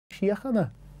Siochain.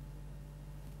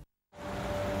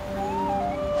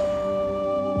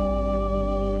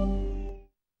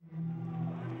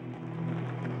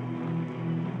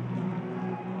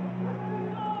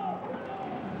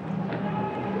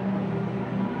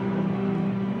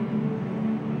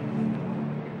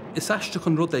 Is aiste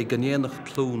chun rud é gnéanach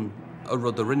clún a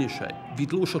rud a rinne sé. Bhí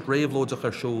dlúiseach réamhlóideach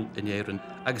ar siúl in éireann,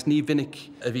 agus ní mhinic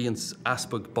a bhíons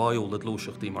aspag bail le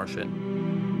dlúiseachtaí mar sin.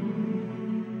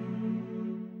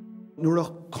 Nuair a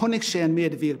chunig sé an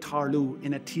méad a bhíag tarlú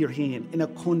ina tír héin, ina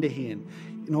chunda héin,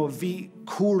 bhí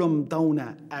cuaram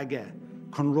dona aige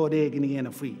chun rud éigean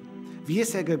dhéanamh faoi. Bhí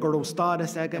is aige gur ó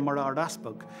stádas aige mar ard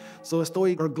aspag, so is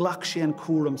dóigh gur ghlach sé an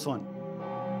cuaram son.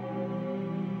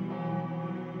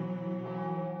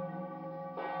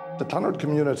 The Clonard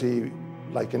community,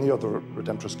 like any other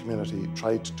Redemptorist community,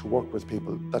 tried to work with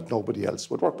people that nobody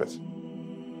else would work with.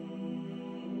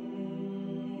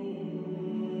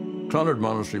 Clonard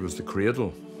Monastery was the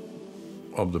cradle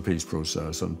of the peace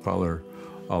process, and Father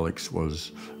Alex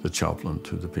was the chaplain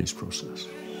to the peace process.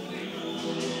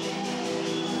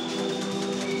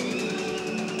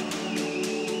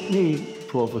 Ní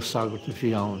prófa Sagairt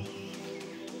Siochain,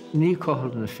 ní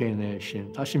cohad na féine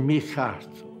sin, tá sin mí cheart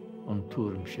an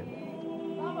túram sin.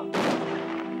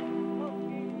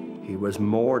 He was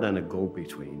more than a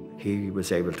go-between. He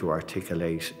was able to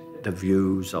articulate the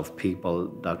views of people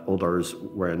that others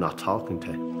were not talking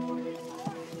to.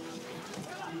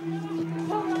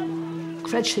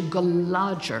 Cred siad go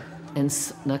láidir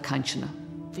ins na cainteanna.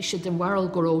 Bhí siad den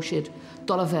mhairil go raibh siad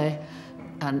dul a bheith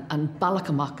an bailach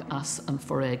amach as an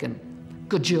foréigean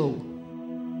go deo.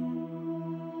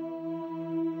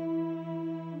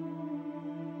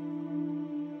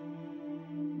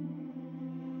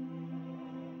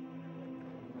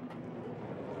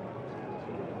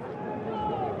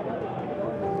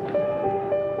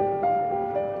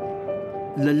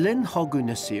 Le linn thugú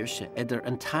na saoirse idir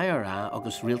an Taire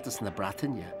agus rialtas na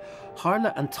Bretagne,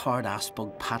 tharla an tard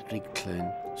aspag Patrick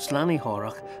Clune, slannaí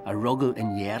thorach a rugadh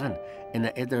in Éireann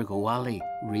ina idir go bhalaí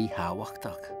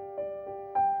ríthábhachtach.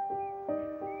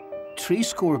 Trí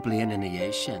scór bliain ina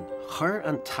dhé sin, chur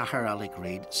an tathair Alec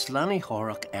Reid slannaí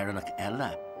thorach Éireannach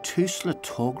eile, tús le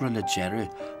tógra le Jeru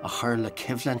a chur le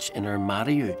cibhlint inar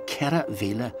Mariú ceithre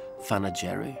mhíle fan na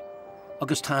Jeru.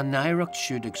 Agus tá nairacht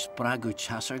siúd ag sprágadh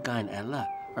teasargáin eile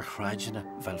ar chráideanna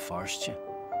bheith fáiste.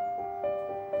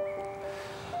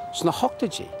 Sna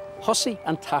hochtadí, thosaigh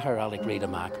an tathair Alec Reid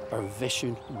amach ar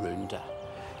bhisiún rúnda.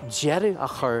 Jeru a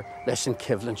chur leis an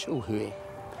cibhlint ó thuaidh.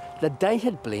 Le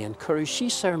 10 bliain chuirú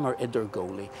síos mar idir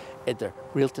gcólaí idir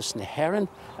rialtas na Héireann,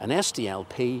 an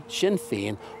SDLP, Sinn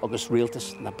Féin agus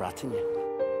rialtas na Bretagne.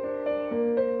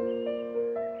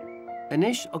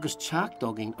 Inis agus teach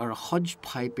dogging ar a chuid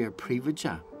pibeir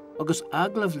príomhaide, agus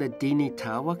aglah le daoine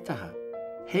tábhachtatha.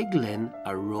 Thuig linn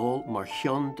a ról mar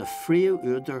thion de phríomh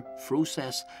úidir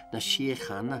phrósés na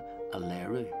Siochaine a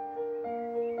léirú.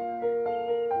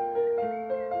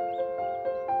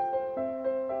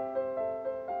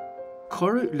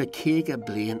 Curú le 50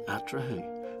 bliain atrathú,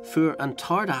 fuair an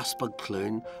tard aspag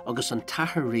Clune agus an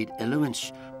tathair Reid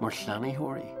Illuins mar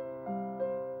chleanaitheoirí.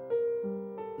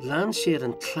 Lan siad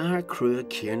an clár crua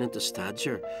céarna de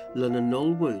staidir le na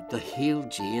nolbú de Héal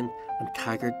Jane an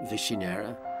Sagairt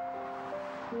Siochain.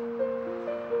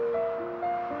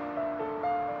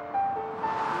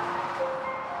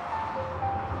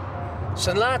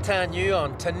 San látá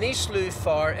nniuán tá níos lú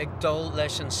fearr ag dul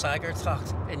leis an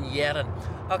Sagairteacht in Éireann,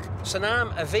 ach san am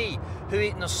a bhí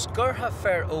thuaigh na scurtha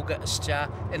fearr óga isteach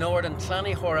in ord an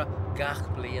chleanaitheora gach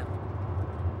bliain.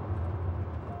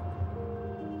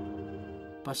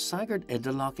 Ba Sagairt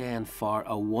idirlach an fearr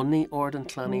a bhunaí ord an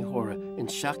chleanaitheora in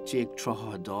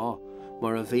 1732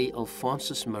 mar a bhí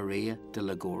Alphonsus Maria de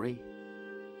Liguori.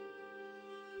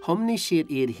 Thomnaí siad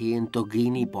iad haon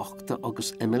dogaoiní bochta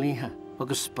agus imilíthe,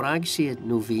 agus sprág siad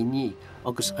nómhaoiní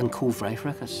agus an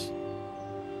cóhbhreithreachas.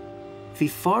 Bhí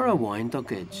fearr a bháin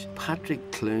dogaid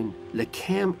Patrick Clune le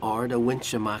céim ard a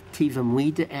bhaint amach tíomh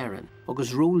muide Éireann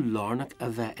agus ró lárnach a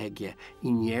bheith aige I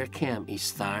nnéarcéim I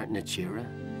stair na tíre.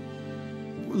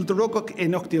 De rugach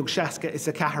in 1860 is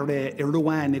a cethir I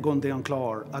Rowan I gunda an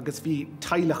chlár, agus bhí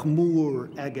teilech mór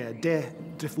aige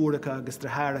de fuaracha agus de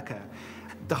háracha.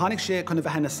 De tháinig sé chuna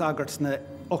bheith na Sagairt na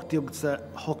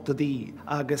 1880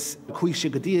 agus chuise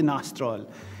go dtí in Astráil,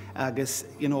 agus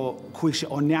chuise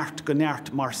ó neart go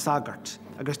neart mar Sagairt.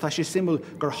 Agus tá sé simú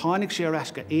gur tháinig sé ar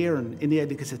eisce Éireann in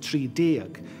éadagus a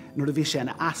 30 nuair a bhí sé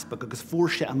an aspag agus fuair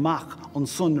sé amach an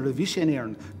son nuair a bhí sé in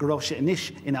Éireann go raibh sé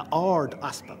inis ina ard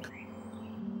aspag.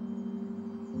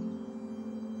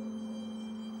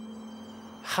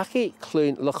 Haki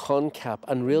clún le choncap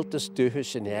an rialtas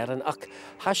dúthas in éireann ach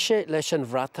hashe leis an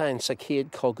bhratain sa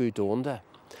céad cogu dónda.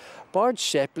 Bard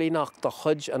Shepley nach the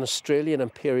Hudge an Australian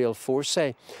Imperial Force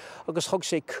agus thug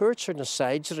sé cuirtear na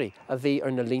Saigiri a bhí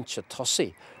ar na línte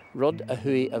tosaí, rud a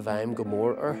hui a bhaim go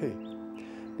mór orthu.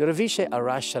 Nuair a bhí sé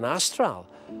arás an astral,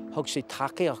 thug sé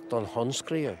takeíocht don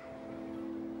honscríú.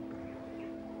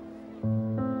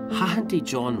 Hahantí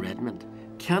John Redmond,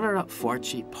 ceanar a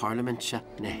fortí Parliamentse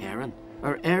na Héireann,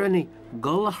 ar éireannaí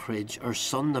Alec Reid ar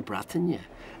son na Bretagne,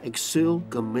 ag súil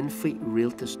go minfaí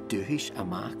rialtas dúthais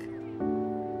amach.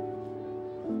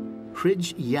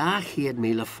 Reid chéad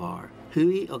míle far,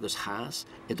 hui agus haas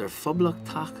idir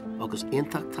phoblachtach agus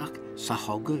intachtach sa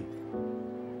hogu.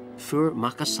 Fuair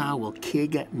macasá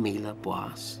bhfuil 100,000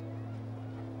 buas.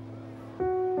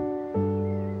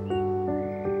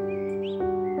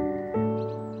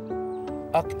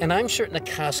 Ach, in aimseart na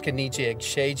casca nídéag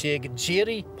sédéag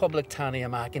géirí poblachtánaí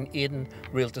amach in éideann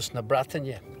rialtas na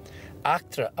Bretagne.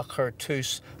 Actra a chur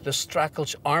tús le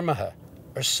stracailt armathe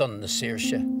ar son na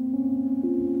Saoirse.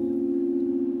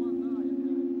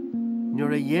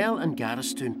 Nuair a dhéal an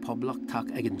garastún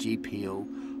poblachtach ag an GPO,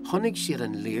 chonig siar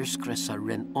an léirscris a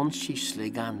rin onsí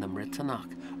slígan na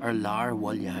Mritanach ar lár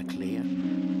bhaillethe clia.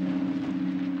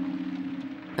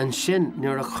 An sin,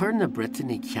 nuair a chur na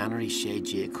Brittany ceannarí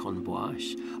sédéag chun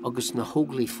buais, agus na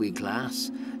hóglaí faoi glas,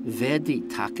 bhédaí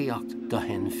takeíocht do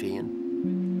hen féin.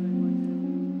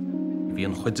 Bhí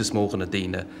an chuid is mógan na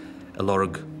daoine a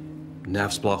lorg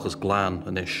neamhsplachas glán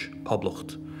an is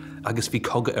poblacht, agus bhí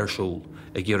coga ar siúl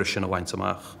ag ggéire sin a bhaint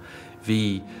amach.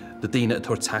 Bhí de daoine a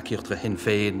tuair takeíocht le hen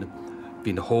féin,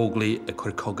 bhí na hóglaí a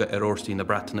chur coga ar orsaí na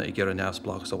Bretaine ag ggéire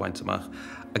neamhsplachas a bhaint amach,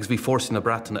 agus bhí fórsaí na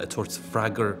Bretaine a tuairt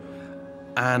freagar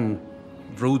an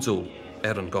rúdúil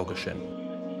ar an gaga sin.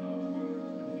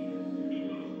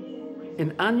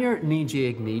 In anjar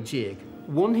nídéag,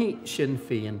 wonhí sin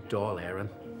féin dál éireann,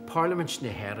 Parliament na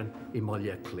Héireann I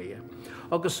Mulla Clia.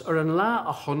 Agus ar an lá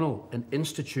a honó an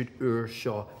Institute Uair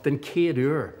seo den céad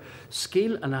uair,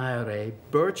 scéal an IRA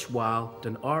Birch Wall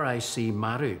den RIC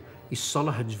Maru I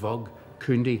Solahid Vog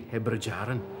Cundi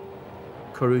Hebrajaran.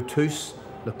 Curú tús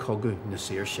le cogu na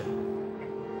Saoirse.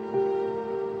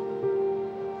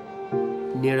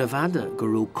 Níor a bhada go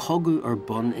raibh cogu ar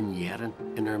bun in dhéireann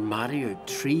inar Mario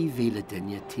 3,000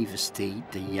 duine tíbhastí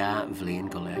de bhléon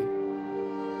go léir.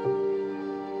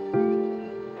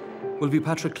 Well, bhí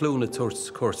Patrick Clún a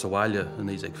tuairt cuairt a bhaile in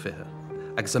níos ag fithe.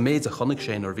 Agus a méid a chonig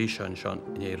sé ar bhí se an sean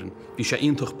in éireann, bhí sé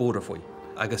iontach bóra faoi,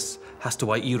 agus heasta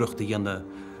bhaid iirecht a dhéanana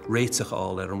réiteach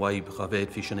áil ar an bhaid a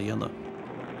bhéad bhí sin a dhéanana.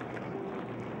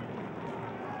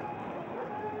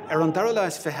 Ar an dara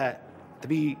leis fithe, de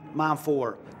bhí man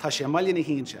fór, tá sé mailin na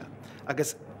hínse,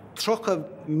 agus 3,000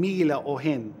 ó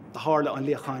hin de hála an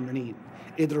Siochain ranín,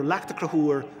 idir leachta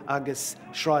cruthúr agus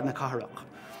sráid na cathrach.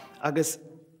 Agus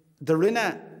de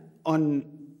rinne an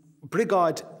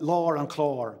brigáid lár an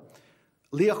chlár,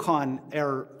 Siochain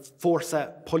ar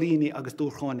fórsa Paulíní agus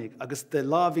dúrchónig, agus de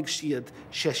lábhigh siad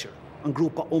séisir, an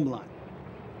grúpa omláin.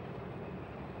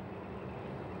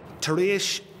 Tar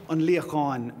éis an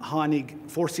Siochain tháinig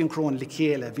fórsaí an crón le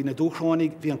chéile, bhí na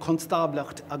dúrchónig, bhí an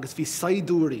constablacht agus bhí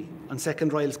saidúrí an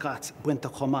Second Royal Scots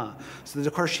buinte chomá. So de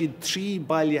chuir siad 3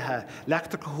 bailithe,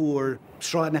 leachta cruthúr,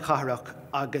 sráid na cathrach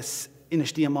agus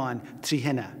inistí amán 3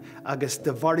 hinne, agus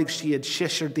de bharigh siad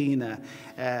séisir daoine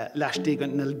leistigh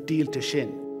na díalta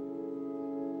sin.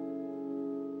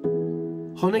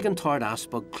 Honnig an tard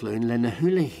asbog clún le na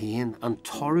hula héin an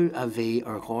torú a bhí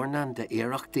ar ghornan de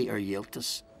éireachtaí ar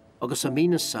dhéaltas, agus a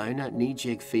mína saona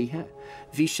nídéag fihe,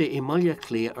 bhí sé I Mulla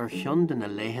Clia ar thion de na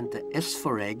léhananta is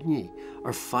foréigní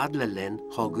ar fad le linn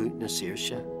thogu na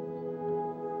Saoirse.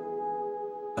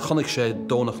 Chonig sé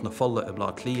dónach na folle I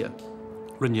Blá Clia,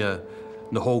 rinne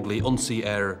na hóglaí ionsaí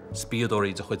ar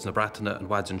spiadóirí de chuid na Bretaine an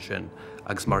bhaidan sin,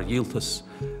 agus mar dhéaltas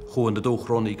chuan na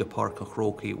dóchrónaí go parc an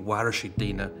chrócaí mhair siad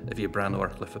daoine a bhí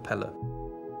breanúir le pelle.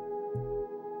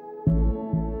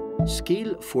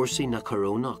 Scíl fórsaí na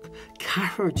corónach,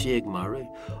 cethir déag marú,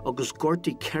 agus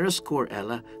gortaí ceirascóir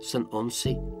eile san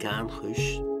ionsaí gan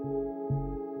chúis.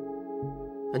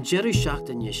 An jeirú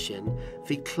seachtaine sin,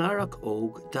 bhí clárach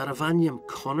óg dar a bhainneam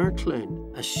Conor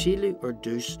Clún a sílú ar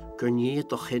dús gur níiad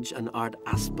do chuid an ard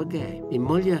aspagé I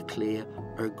Mulla Clia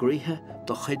ar gríthe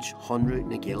do chuid honrú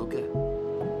na Gaeilge.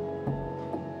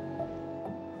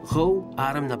 Gho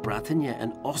aram na Bretagne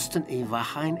an ostan I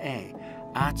bhachain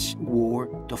ats mhór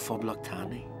do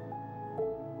phoblachtánnaí.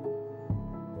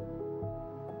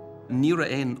 Ní ra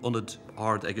éon ionad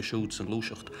ard ag a siúd san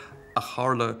lúiseacht a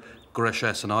charla go raibh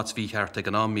sé san áitsmhícheart ag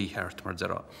an ámícheart mar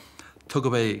dera.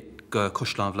 Tugad é go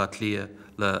Cúisleán Bhlá Clia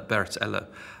le beirt eile,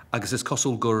 agus is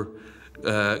cosúil gur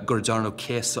gur darno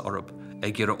césa orb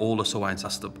ag gur ólas ó hain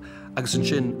astab. Agus an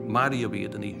sin marí a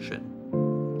bíad an í sin.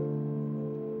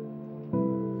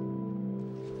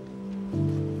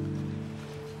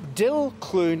 Dil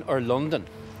clún ar London,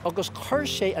 agus chuir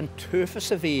sé an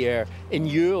tuafas a bhí in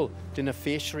Yule de na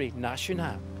Féisirí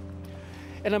Naisiúnta.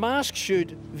 In a másc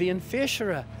siúd bhí an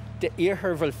féisiire de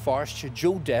éarthbhfuil fáiste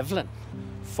Joe Devlin,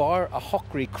 far a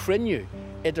hochraí criniú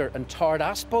idir an Tard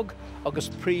Aspog agus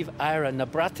príomh aire na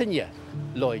Bretagne,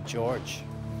 Lloyd George.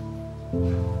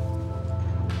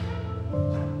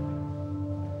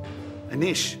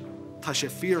 Anis, tá sé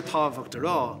fíortábhacht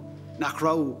rá nach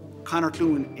rá canar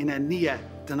clún ina nia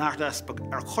den Ard Aspag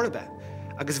ar chorbe,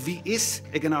 agus bhí is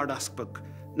ag an Ard Aspag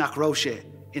nach rá sé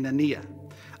ina nia.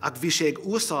 Ag bhí sé ag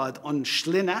úsáid an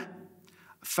slina,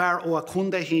 fear ó a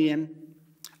chunda héan,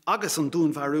 agus an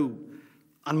dún bharú,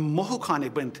 an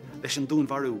mothúcánig bint leis an dún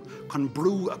bharú, chun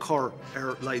brú a chur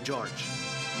ar Lloyd George.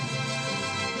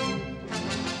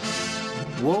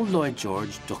 Wall Lloyd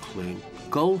George Duchlún,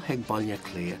 Gull Hig Balia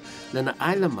Clea, Lena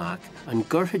Eilemak, and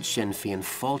Gurhid Sinn Féin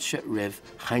False Riv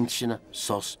Hainchina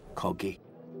Sos Coggy.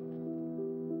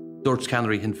 Dúirt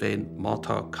Canary hin féin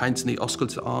mátá caintní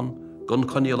oscailte an, gun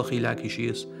coníolach í leag í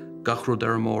sios, gachrú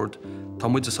ar mód, tá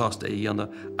muid a sásta é dhéana,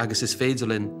 agus is féidir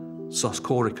linn sos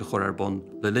córic a chur ar bun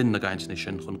le linn na gaintní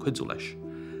sin chun cuidú leis.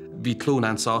 Bhí clún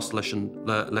an sásta leis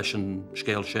an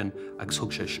scéal sin agus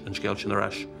thug sé an scéal sin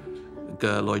arás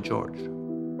go Lloyd George.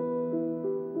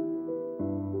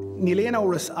 Ní léon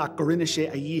áras ach go rinne sé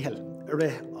a dhíhil a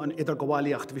rith an idir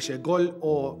goháilíocht bhí sé gol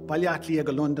ó bailiatlí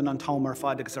go London an támar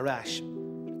fad agus arás.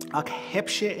 Ach heb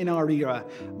sé in áíra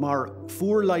mar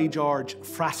fuair Lloyd George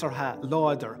freasartha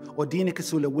láidir ó daoine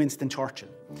cosúla Winston Churchill.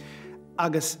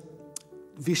 Agus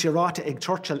bhí sé ráta ag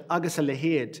Churchill agus a le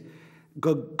héad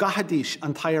go gahadís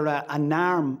an taire a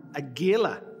náirm a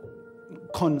géala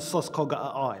chun sos coga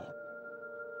a áil.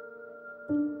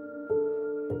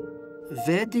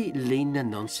 Vedi lína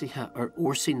nonsithe ar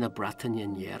uasaí na Bretagne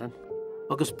in Éireann,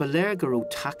 agus beléir gur ó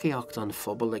takeíocht an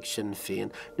phobal ag Sinn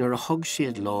Féin nuair a thug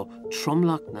siad lá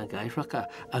tromlach na gaithreacha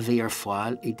a bhí ar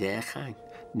fáil I déchain,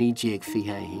 ní déag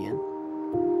fiche héan.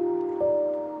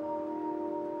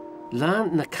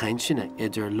 Lán na cainsinne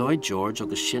idir Lloyd George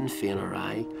agus Sinn Féin ar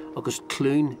ai, agus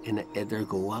clún ina idir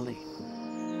goálaí.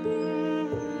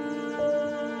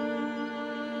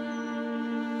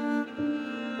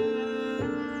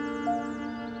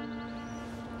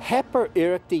 Hepper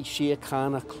Ireachtaí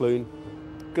Siochain clún,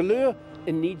 go luath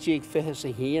in nídéag fiche sa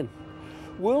héan.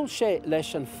 Bhfuil sé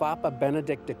leis an Papa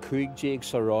Benedict de Cúigdéag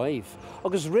sa ráibh,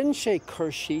 agus rinn sé cur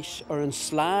síos ar an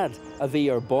slád a bhí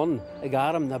ar bun ag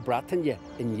aram na Bretagne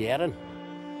in Éireann.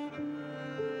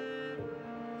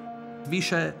 Bhí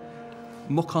sé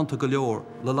muchananta go leor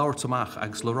le labhairt amach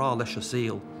agus le rá leis a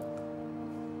saoil,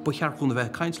 ba chearchún a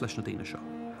bheith caint leis na daoine seo,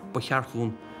 ba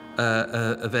chearchún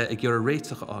a bheith ag gur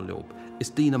réiteach á leob.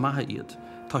 Is daoine maithe iad,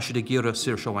 tá siad ag gur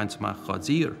sir seo haint amach chá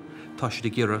dír, tá siad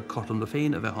ag gur cortam le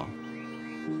féin a bheith an.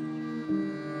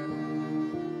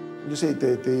 You see,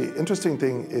 the interesting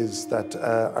thing is that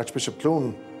Archbishop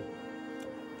Clune,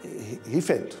 he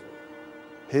failed.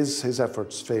 His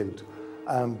efforts failed.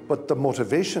 But the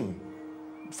motivation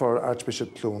for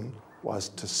Archbishop Clune was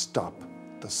to stop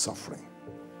the suffering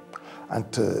and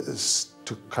to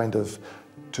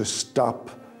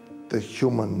stop the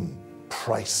human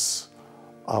price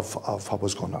of what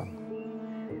was going on.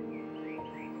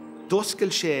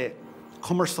 Doscail sé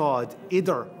cumarsáid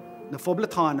idir na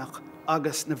phoblatánach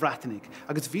agus na Bhratanig,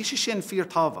 agus bhí sé sin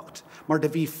fíortábhacht, mar de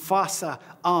bhí fasa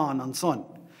an son.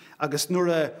 Agus nuair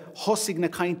a thosaigh na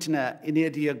cainteanna in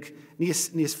éadaíoch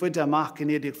níos fuide amach in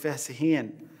éadaíoch feithe sa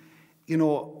héan, you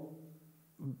know,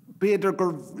 beidir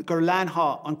gur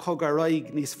leanthá an coga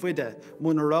raig níos fuide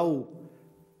muna rá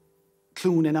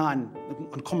clún in an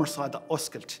cumarsáid a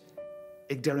oscailt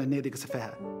ag deir an éadaíoch sa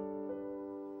feithe.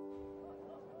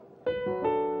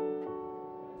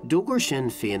 Dúgur Sinn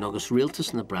Féin agus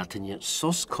rialtas na Bretagne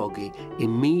sos cogaí I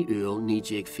mí úil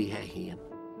nídéag fiche héan,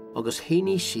 agus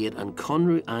héní siad an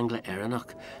conrú Angla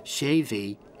Éireannach sé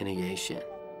bhí ina dhé sé.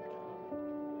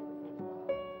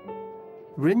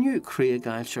 Rinneú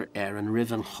críogáiltear Éireann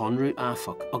ribh an chonrú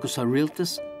áfach agus a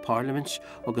rialtas, Parliament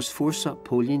agus fuórsa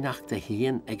pólínachta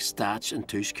héan ag stáit an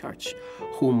túisceart,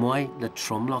 chomh maith le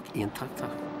tromlach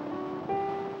aontachtach.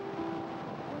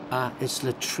 Is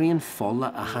le tríon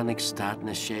folla a hanig stad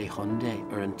na sé Hyundai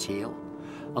ar an téal,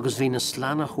 agus bhí na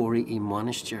slána chóirí I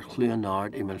Monasteir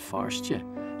Chluanard I Milfarste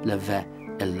le bheith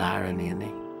I lear an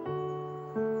éanaí.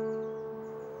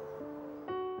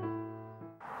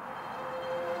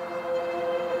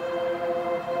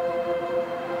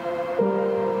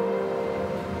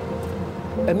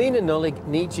 Mín an nolig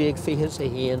ní déag fihil sa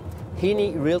híon,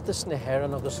 híní rialtas na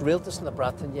Héireann agus rialtas na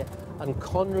Bretainne an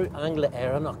conrú Angla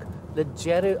Éireannach le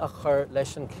jeru a chur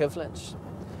leis an Cibhlins.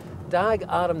 Dag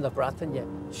Adam na Bretainne,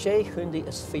 sé chundi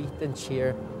is fi den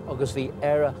tír agus bhí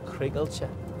éire crigailte.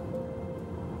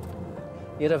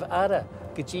 Ní rah ara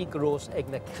go dtí grós ag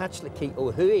na catlaí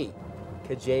ó thuí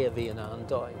go dé a bhí an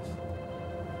andóibh.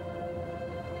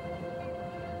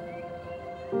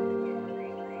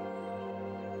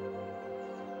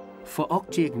 Fa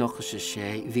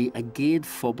 1896 bhí a géad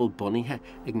phobal bunithe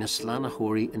ag na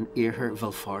slánathirí in Iarthar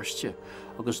Belfáiste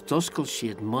agus doscail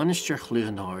siad Manisteor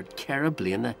Chluainnard ceithre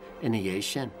bliana ina dhé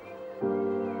sin.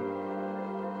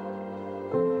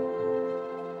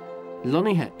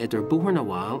 Lonithe idir Búthar na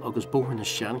Bháil agus Búthar na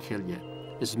Seanchailne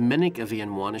is minic a bhí an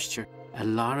Manisteor a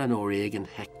láran ó réigean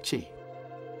heictí.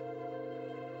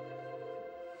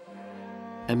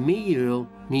 A míúil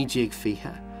ní déag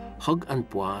fiche, thug an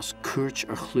buas cuairt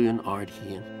ar Chluainnard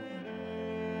híon.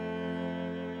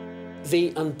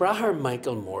 Bhí an brathar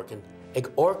Michael Morgan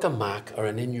ag orca mac ar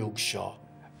an inniuog seo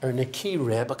ar na cí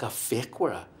rébeach a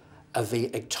féchhuire a bhí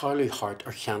ag tarlú hart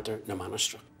ar cheantar na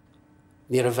Manisteor.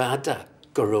 Ní a bhada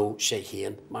go raibh sé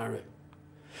híon marú.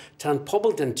 Tá an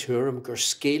pobl den túram gur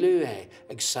scéalú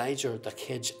ag saidir de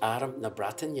chéad Adam na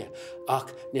Bretainne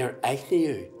ach níor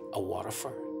eithniú a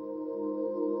Waterford.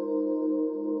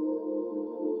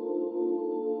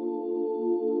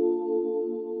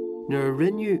 Nuair a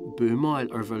rinneú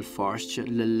buamáil ar Belfáiste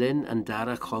le linn an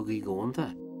dara chogaí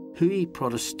gónda, thuí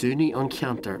protestúnaí an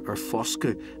cheantar ar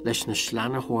foscu leis na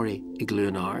slánathirí i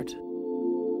Gluainnard.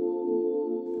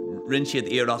 Rinn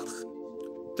siad iarracht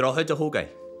drochuid a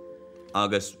thógaid,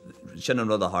 agus sin an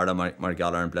rud a harda mar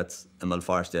geallar an blitz in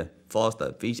Belfáiste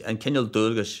fásta. Bhí an cineal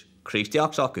dúilgus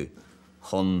chríosteach acu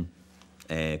chun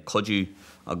codú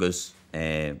agus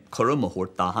churum a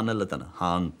thuirt dahanana le dana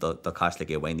hán do caiisla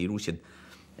é bhain íú siad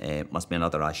mas mé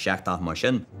another a seachtach mar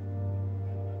sin.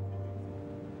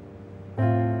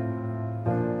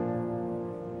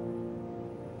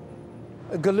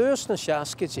 Galús na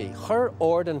seascatí, chur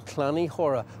ord an clannaí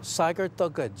thora Sagairt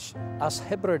Siochain as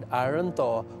hibrad Aaron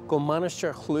dá go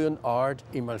Manisteor Chluainnard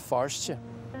i Belfáiste.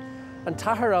 An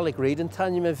tathair Alec Reid an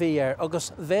taine a bhí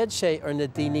agus bhéid sé ar na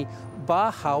daoine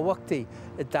ba háhachtaí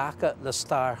I dtaca le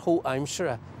stair thó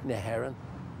aimsire na Héireann.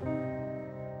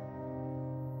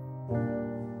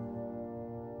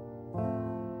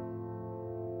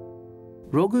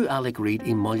 Rogu Alec Reid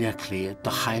I molla clé do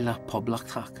chaile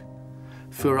poblachtach.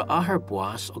 Fuair a athair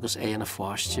buas agus é na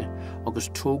fáiste agus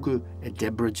tógu I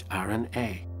dibrid Aaron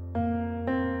é.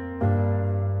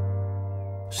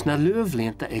 Sna luamh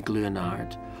bhlianta ag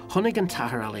Gluainnard, chonig an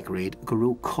tathair Alec Reid go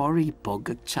raibh cóirí bog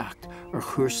ag teacht ar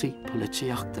chuirsaí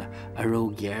políteachta a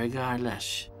raibh ggéargáir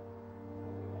leis.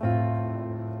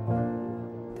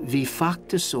 Bhí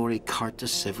feachtasóirí carta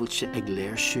civilte ag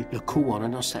léirsú le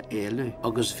comhanas a éalú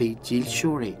agus bhí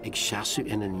díolseoirí ag seaasú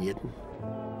ina nnéadan.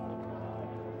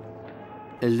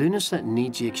 I lúnasa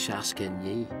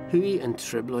 1969, thuí an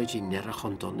tribloidí nearach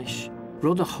an donis,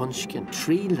 rud a thunscin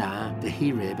 3 lá de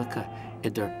hí rébeacha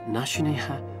idir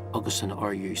Naisiúnaithe agus an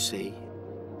RUC.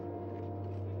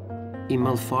 I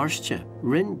Belfáiste,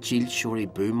 rinn díolseoirí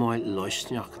buamáil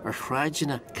loisneach ar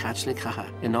chráideanna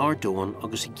catlaicthe in Ardóin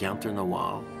agus I gceantar na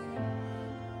Bháil.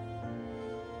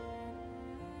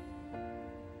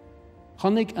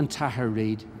 Chonig an tathair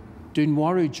Reid, dún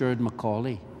warú Gerard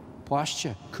Macaulay,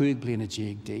 páiste 2 bliana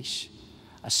déag déis,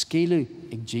 a scéalú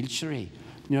ag díolseoirí,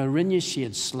 nuair a rinne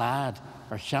siad slád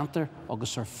ar cheantar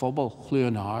agus ar phobal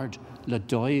Chluainnard le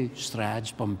 2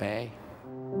 stráid Bombay.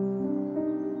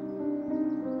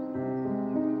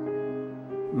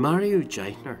 Mariú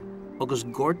Deithner agus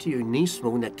gortaíú níos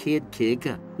mó na céad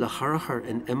céige le thurachar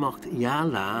in imacht dhá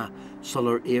lá sul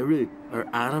ar éireú ar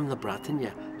Adam na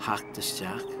Bretainne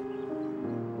theachtasteach.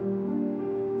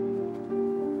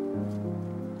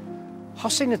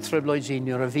 Thosaigh na tribloidí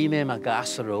nuair a bhí mé a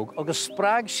gas a róg agus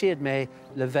sprág siad mé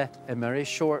le bheith I Murray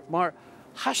Shore, mar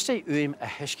theasta uaim a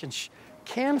thuiscint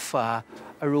cén fá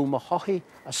a raibh mo hothaí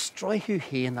a stroithú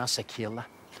héan as a céile.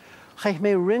 Chaith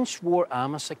mé rins mhór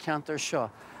amas a ceantar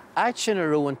seo, áit sin a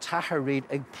raibh an tathair Reid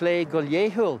ag plé go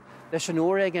léithúil leis an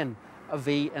óréigean a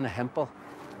bhí ina himpeall.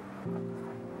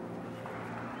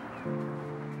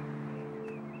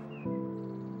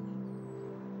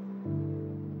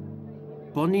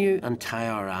 Buniú an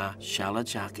TRA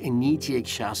sealadeach I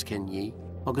 1969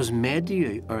 agus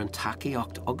méadiú ar an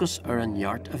tacaíocht agus ar an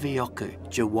neart a bhí acu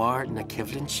de bharr na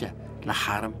Cibhlinse le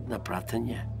haram na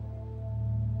Bretainne.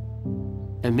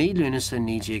 I mí lúnasa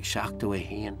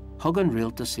 1971, thug an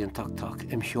rialtas iontachtach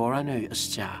im theoranú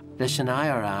isteach leis an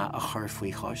IRA a chur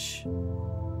faoi chois.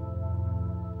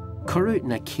 Curú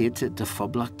na céite de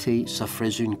phoblachtaí sa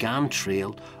frisún gan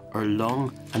trail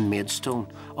Long and Maidstone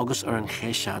agus an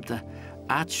chéisiada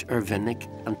ach vinnic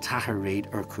and Sagairt Reid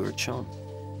Cuairteáin.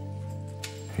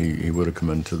 He would have come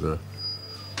into the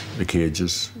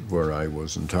cages where I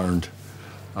was interned,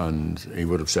 and he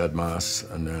would have said mass,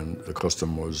 and then the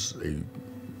custom was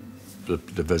the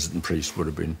visiting priest would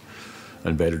have been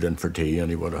invited in for tea, and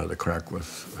he would have had a crack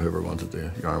with whoever wanted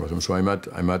to yarn with him. So I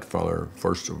met Father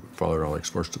Alex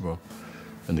first of all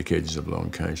in the cages of Long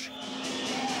Cash.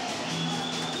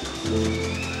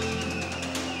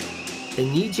 In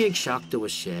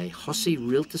 1976 hosaí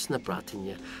rialtas na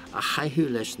Bretagne a chaithú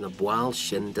leis na bháil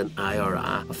sin den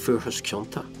IRA a fuarthas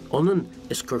cionta. Onan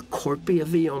is gur corpaí a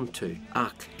bhí an tú,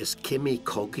 ach is cimí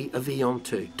cogaí a bhí an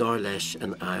tú dar leis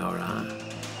an IRA.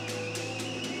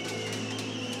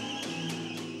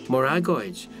 Mar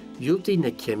agóid, dúiltaí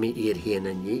na cimí iad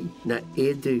héana ní na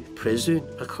éadú prisún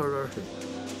a chur orthu.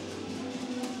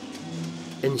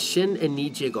 In sin in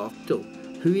 1980,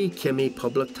 hui cimí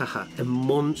public taha in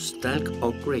mun stelk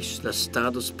ogris la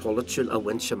status politul a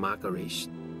wincha magaris.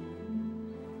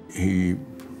 He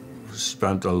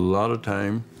spent a lot of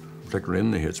time, particularly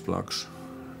in the H blocks,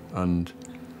 and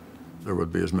there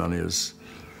would be as many as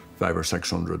 500 or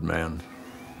 600 men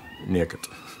naked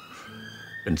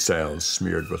in cells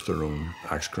smeared with their own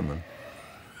excrement,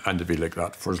 and to be like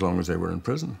that for as long as they were in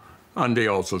prison. And he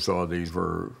also saw these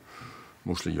were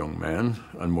mostly young men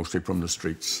and mostly from the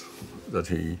streets that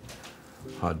he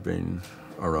had been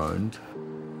around.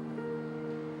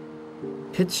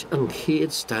 Hitch an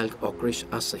chéad stelk ogris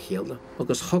as a héalda,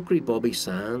 agus hogri Bobby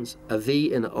Sands a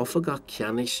bhí in offaga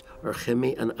ceanis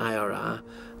chimí an IRA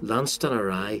lanstan a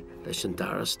rai leis an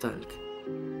dara stelk.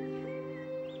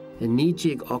 In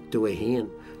 1981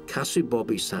 casú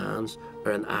Bobby Sands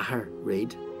an Alec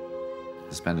Reid.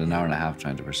 I spent an hour and a half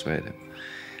trying to persuade him.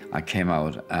 I came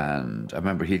out and I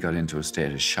remember he got into a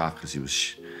state of shock because he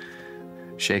was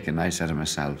shaken. I said to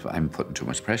myself, I'm putting too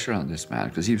much pressure on this man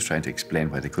because he was trying to explain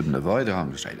why they couldn't avoid a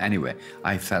hunger strike. Anyway,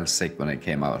 I felt sick when I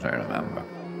came out, I remember.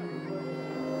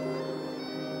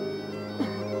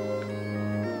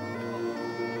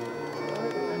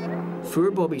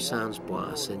 Fuair Bobby Sands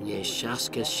boas in ye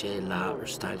shaska she la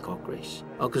style cockrace.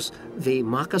 Agus the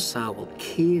macasawal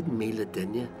céad míle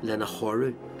duine lena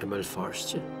choru imil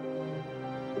farstje.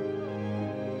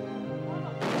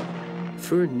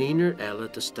 Fuair nínar eile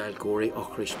de style gory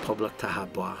ochris public taha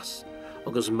boas.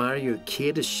 Agus Mario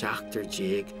céad is shachter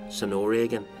jig san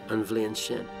Oregon an Vlean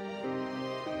sin.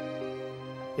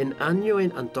 In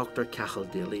Annuin and Dr. Cachel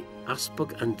Daly,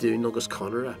 Aspug and Dún agus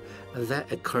Conora,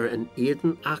 that occur in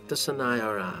Eden Actus and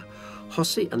IRA,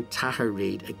 Hussey and Sagairt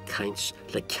Reid a Kainch,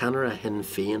 Le Canara Hin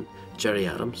Fian, Jerry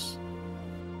Adams.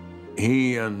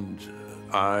 He and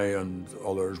I and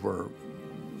others were,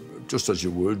 just as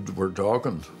you would, were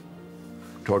talking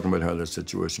about how the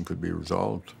situation could be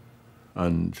resolved.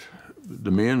 And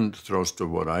the main thrust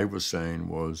of what I was saying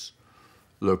was,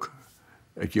 look,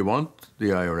 if you want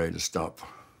the IRA to stop,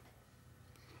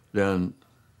 then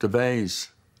devise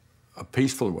a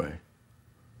peaceful way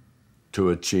to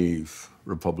achieve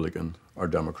Republican or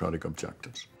democratic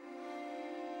objectives.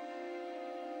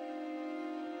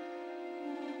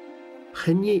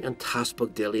 Hinny and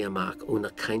Taspug Dilly Amak own a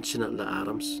Kainchina Le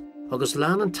Adams, August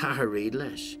Lan and Sagairt Reid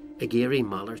lesh, a Gary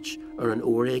Mallarch or an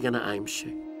Oregon a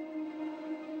Aimshe.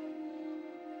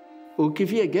 O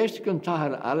give you a guest gun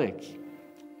Sagairt Alec.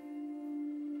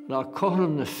 Na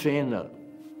Cohran na Fénal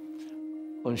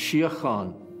on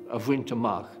Siochain a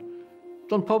Wintermach.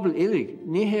 Don pobl illig,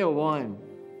 ní hé wine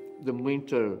the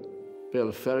winter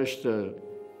bel ferste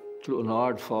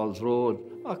Clunard Falls Road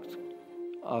ach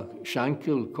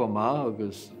Shankil Coma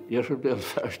agus Jesher bel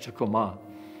ferste Coma.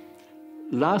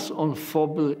 Las on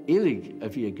pobl illig a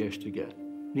vi a gestige.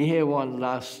 Ní hé wine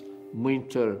las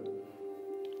winter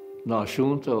na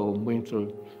Shunta o winter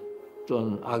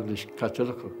don English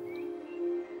Catholic.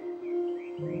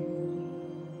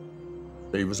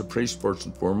 He was a priest first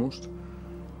and foremost.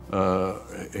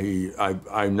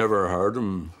 I never heard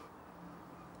him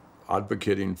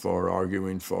advocating for,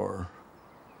 arguing for,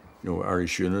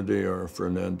 Irish unity or for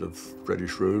an end of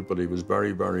British rule, but he was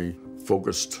very, very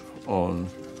focused on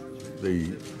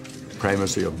the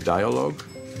primacy of dialogue.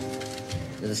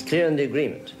 It is clear in the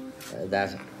agreement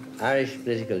that Irish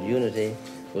political unity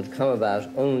would come about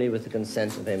only with the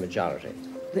consent of a majority.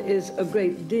 There is a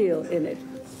great deal in it,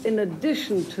 in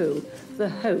addition to the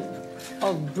hope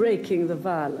of breaking the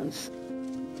violence.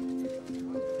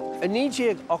 In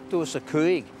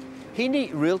 1988, he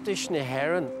ní rialtas na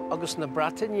Héireann agus na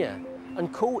Bretagne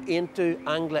and co-into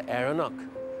Angla Éireannach.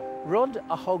 Rud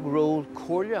a thug ról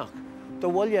cóirleach do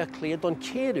bhaile cléad don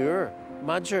céad uair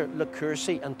Madger le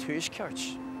Cursi and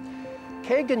Tuiskirch.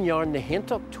 Kegan yarn the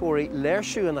hint up Tory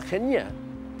Lershu and the Chinya,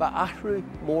 but Ahru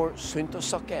more Sunto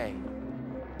Sagairt.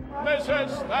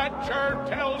 Mrs. Thatcher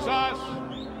tells us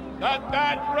that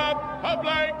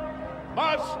republic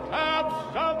must have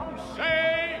some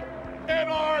say in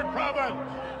our province.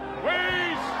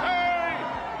 We say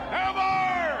never,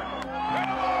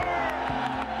 never,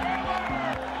 never.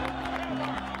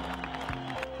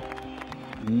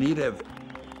 Ní raibh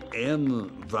ein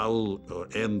bhail ó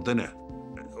ein duine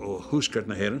ó thuaisceart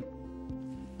na hÉireann,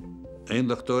 ein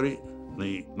leachtóirí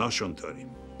ní náisiúntóirí.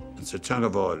 In sa teanga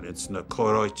bháil, in na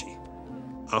córáití,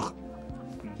 ach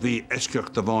bhí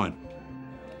eisceacht a bháin.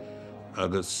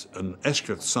 Agus an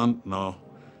eisceacht san ná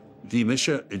bhí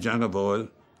mise I teanga bháil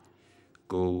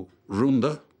go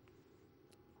rúnda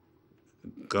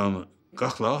gan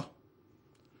gach lá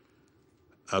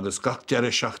agus gach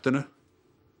deire seachtaine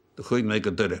de chuig mé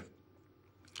go duire.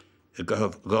 I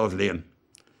gáibh léon.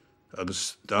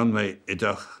 Agus dan mé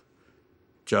ideach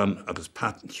John agus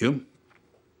Pat Hume.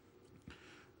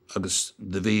 Agus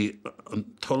de bhí an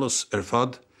tolas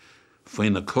fad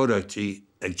faoin na córáití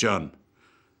ag John.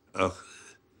 Ach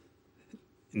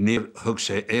níor thug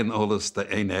sé aon ólas de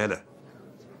aon éire.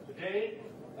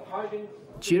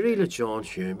 Jerry le John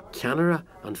Hume, Canara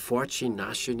and Fortune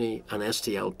Nationally and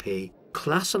SDLP,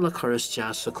 Clasan le Curas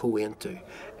Jazz sa Coentu,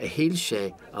 a heel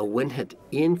sé a winhead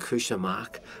ein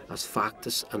Kushamak as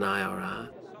factus an IRA.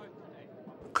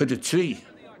 Could trí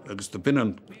agus de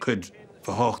binnen could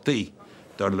verhoogdí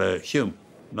dar le Hume.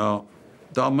 Nou,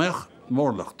 da mech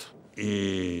moorlacht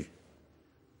I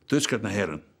Tuiskert na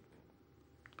hÉireann.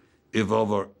 I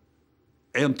bhóver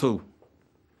ein tú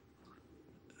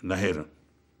na hÉireann.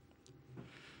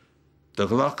 De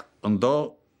glach an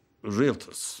dá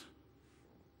rialtas.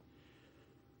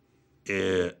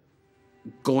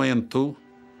 Go ein tú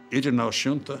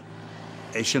idirnáisiúnta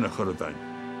é sin a chur dain.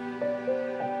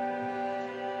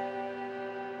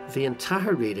 Bhí an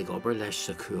Tahar Reid ag obair leis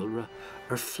sa cúlra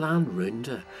flean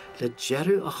rúnda le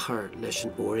jeru a chur leis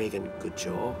an óréigean go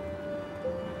jaw.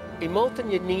 I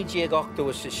molten je nídí ag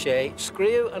ochta sa sé,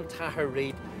 scríú an Tahar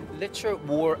Reid litir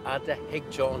mór ada hig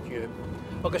John Hume.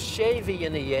 Agus sé bhí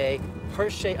ina dhé, thur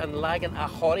sé an lagan a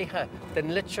choirithe den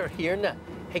litir hiarna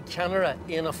hig Canara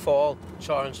ina fáil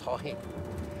Charles Siochain.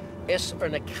 Is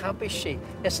na campisi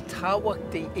is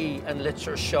táhachtaí I an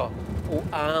litir seo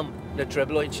ó am na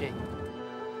dribloidí.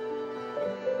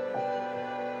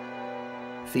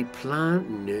 Bhí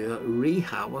plán nua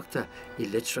ríthhabhachta I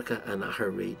litricha an Tahar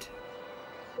Reid.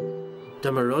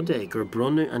 Da mar rud é gur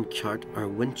brunú an ceart ar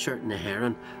winseart na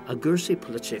hÉireann a gursaí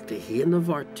políteachta híon na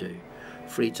bhartú,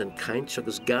 Fried an caint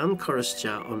agus gan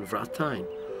chorastea an bhratáin,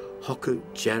 hocu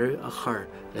jeru a chur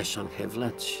leis an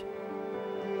hibhlait.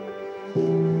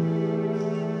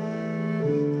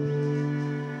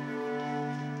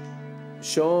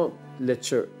 Seo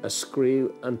litir a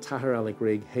scríú an Tahar Alec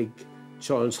Reid hig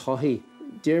Charles Siochain.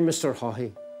 Dear Mr.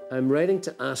 Siochain, I'm writing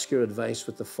to ask your advice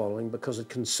with the following because it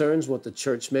concerns what the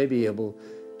Church may be able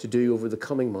to do over the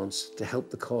coming months to help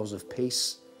the cause of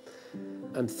peace.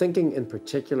 I'm thinking in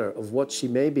particular of what she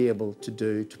may be able to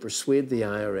do to persuade the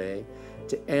IRA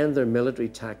to end their military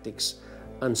tactics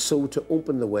and so to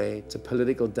open the way to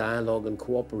political dialogue and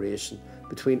cooperation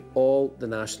between all the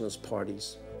nationalist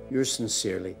parties. Yours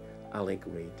sincerely, Alec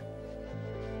Reid.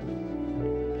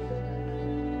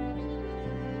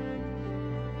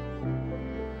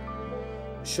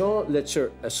 Seo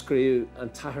litir a scríú an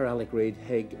Tahar Alec Reid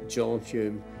hig John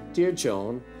Hume. Dear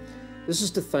John, this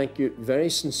is to thank you very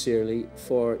sincerely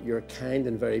for your kind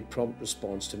and very prompt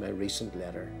response to my recent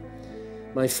letter.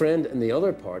 My friend in the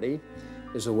other party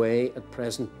is away at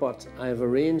present, but I have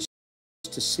arranged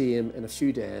to see him in a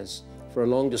few days for a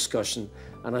long discussion,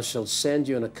 and I shall send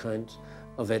you an account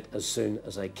of it as soon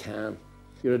as I can.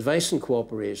 Your advice and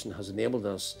cooperation has enabled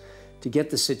us to get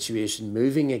the situation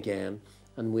moving again,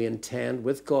 and we intend,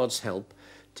 with God's help,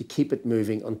 to keep it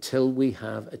moving until we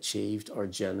have achieved our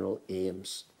general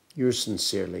aims. Yours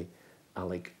sincerely,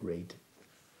 Alec Reid.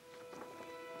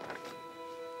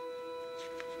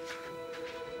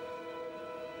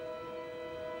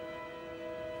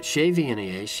 Sé bhí ina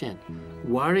é sin,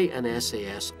 Wari an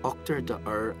SAS Octar de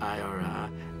IRA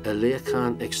a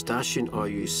léachan ag stáisiún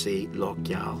RUC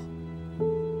Lochgeal.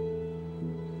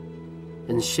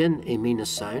 In sin é mína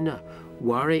saona,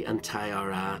 Wari an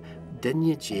TIRA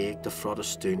dinne déag de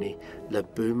Frodastúni le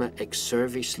búma ag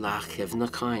service lá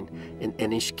chibhnachain in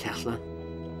Inis Cethla.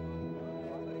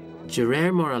 De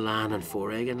réir mar a lán an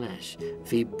fóréigean leis,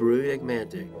 bhí brú ag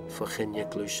méadú fa chinne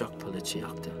glúiseach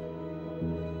políteachta.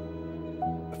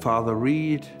 Father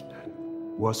Reid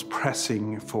was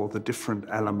pressing for the different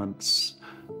elements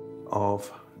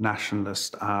of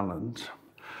nationalist Ireland,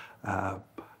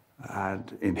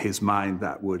 and in his mind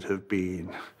that would have been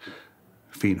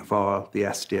Fianna Fáil, the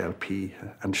SDLP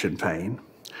and Sinn Féin,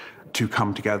 to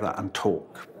come together and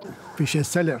talk. Bhí sé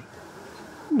seller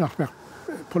nach me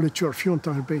polúir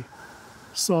fiúntar be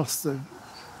sásta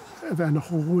a bheith na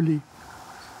chóúlaí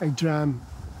ag drám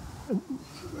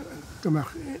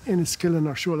gomach ina skillan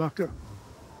ar siúlacha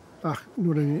ach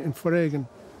nuair in foréigen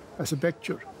as a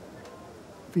picture.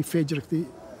 Bhí féidirachtaí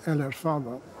eile ar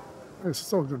fáda agus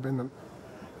sógur bin an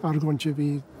argóinte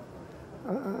bhí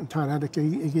an taradacha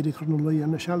ag idir chunulaí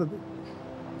an na sealaí.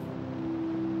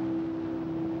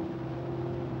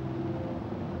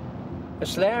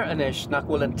 Is léir inis nach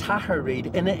bhfuil an Sagairt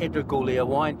Reid ina idirgólaí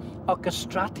amháin agus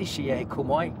strateisi é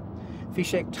cumáin. Bhí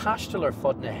sé ag taistil ar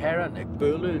fud na hÉireann ag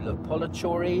bualadh le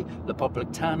polaitéirí, le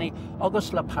poblachtánaí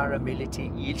agus le paramilití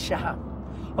íilsethe.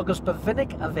 Agus ba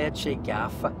mhinic a bheith sé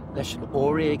gafa leis an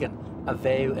óréigean a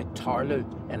bheith ag tarlú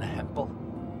ina hempel.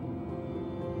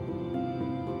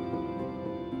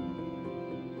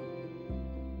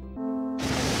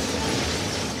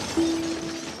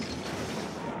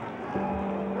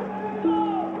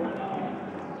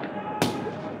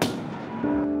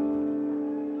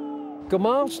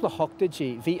 Gomáils na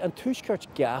hochtaidí bhí an túisceart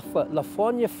gafa le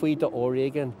fáinne faoi de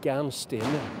óréigean gan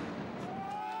stéine.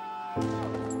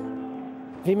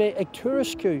 Bhí mé ag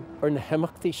tuairisciú ar na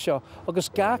himachtaí seo agus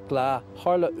gach lá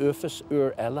tharla uafas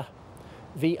uair eile.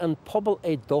 Bhí an pobl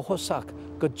é dóthasach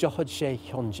go dteochad sé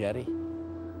thionjéirí.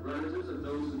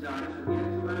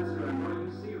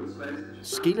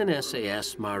 Scialann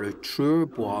SAS marú trúr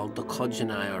bháil do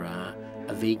coidin IRA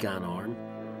a bhí gan orm.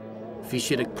 Bhí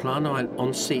siad ag plánáil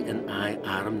ionsaí in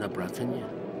airm na Breataine.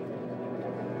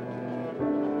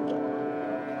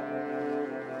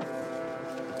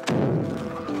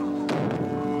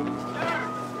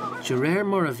 De réir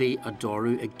mar a bhí a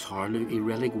dorú ag tarlú I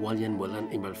rilig William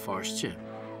Willan I mar fáiste.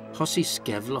 Thosaí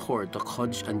sceflachóir do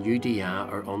chuid an UDA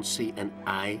ar ionsaí in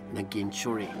na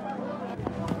ginseoirí.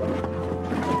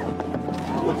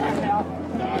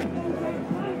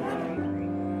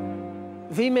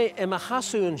 Bhí mé I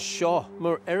hasún seo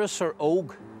mar Irisar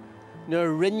óg,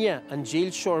 nuair rinne an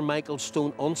díalseoir Michael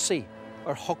Stone ionsaí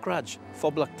ar thocraid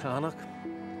phoblachtanach.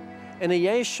 Ina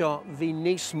dhé seo bhí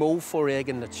níos mó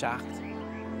foréigean na teacht.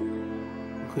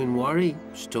 Chuin warí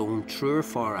Stone trúr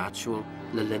far actual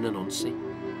le linan ionsaí.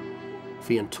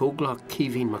 Bhí an tóglach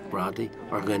Cíhín McBrady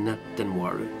ar gine den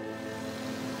warú.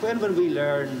 When will we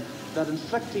learn that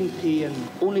inflicting pain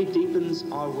only deepens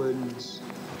our wounds?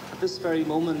 At this very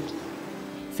moment,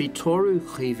 Bhí torú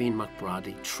Cíhín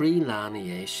McBrady trí lána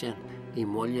é sin I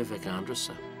muille bheith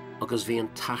andrasa, agus bhí an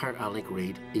Sagairt Alec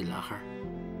Reid I láthair.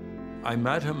 I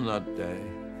met him that day.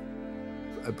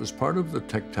 It was part of the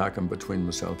tic-tacking between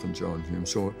myself and John Hume,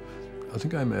 so I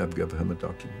think I may have given him a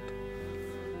document.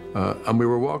 And we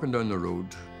were walking down the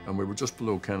road, and we were just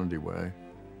below Kennedy Way,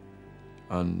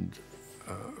 and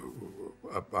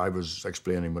I was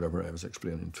explaining whatever I was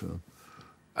explaining to him,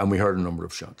 and we heard a number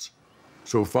of shots.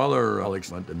 So Father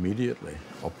Alex went immediately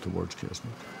up towards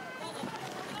Casement.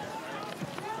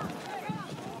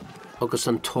 Agus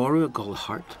an torú a gol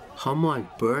hart, hamáin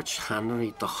Birch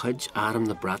Henry do chuid airm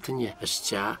na Breataine is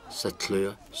tea sa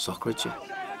tlua socraide.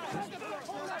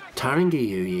 Taringi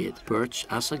iad Birch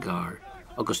as a gar,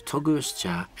 agus tugu is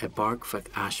tea barg fag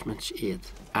ashmint iad,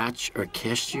 ach ar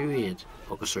cestú iad,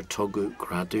 agus ar tugu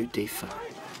gradu dífa.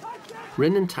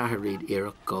 Rinnan Sagairt Reid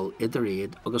éireach gol idir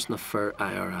iad agus na fur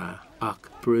IRA, ach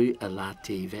brú a lá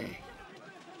TV.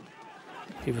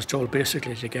 He was told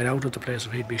basically to get out of the place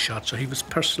or he'd be shot, so he was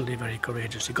personally very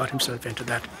courageous. He got himself into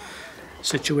that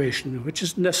situation, which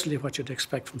is necessarily what you'd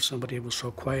expect from somebody who was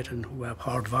so quiet and who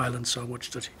abhorred violence so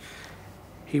much that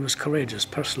he was courageous,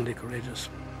 personally courageous.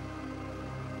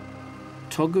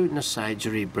 Tugu na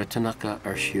Saigery Britannica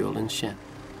ar siúlann sin,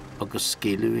 agus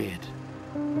scéalú iad.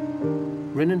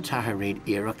 Rinnan Sagairt Reid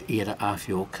éireach iad a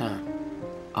Siochain,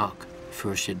 ach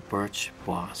fuair siad Birch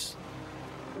Boss.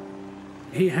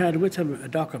 He had with him a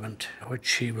document which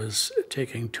he was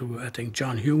taking to, I think,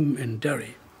 John Hume in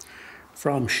Derry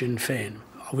from Sinn Féin.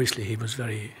 Obviously, he was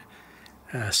very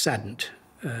saddened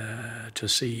to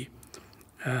see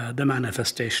the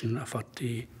manifestation of what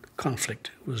the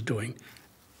conflict was doing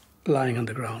lying on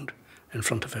the ground in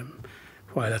front of him,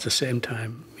 while at the same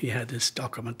time he had this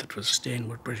document that was stained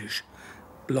with British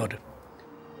blood.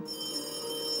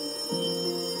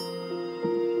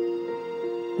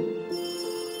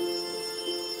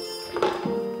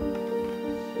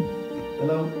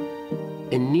 Hello.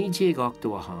 In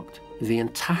 1988, bhí an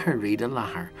Sagairt Reid a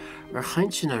láthair ar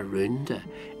chaint sin a rúnda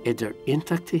idir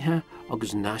intaictithe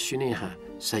agus náisiúnaithe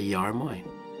sa dhearmáin.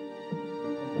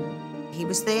 He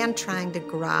was then trying to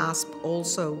grasp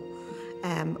also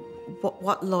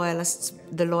what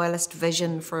the loyalist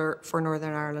vision for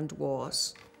Northern Ireland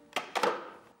was.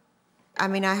 I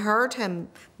mean, I heard him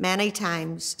many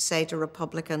times say to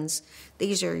Republicans,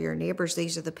 these are your neighbours,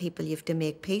 these are the people you have to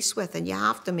make peace with, and you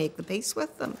have to make the peace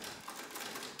with them.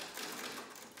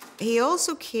 He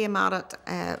also came at it,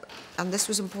 and this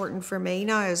was important for me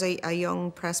now as a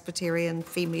young Presbyterian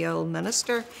female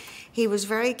minister, he was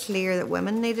very clear that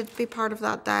women needed to be part of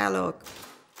that dialogue.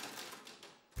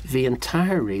 The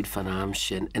entire Reid fan am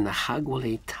sin in the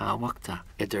hagwali tábhachta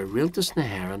idir rialtas na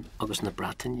Héireann agus na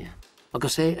Bretagne,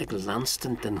 agus ag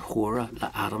Lanston den chóra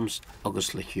le Adams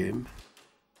agus le Hume.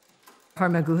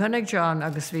 Harma guhannig John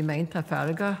agus bhí meint na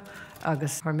farga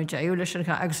agus harma deú leis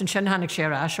agus an sin hannig sé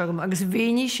asagam agus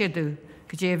bhíní siadú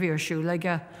go déhí ar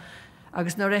siúlaige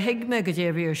agus nuair a hiigme go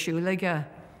déhí ar siúlaige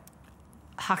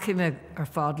haciime ar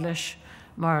fád leis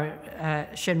mar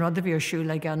sin rud a bhí ar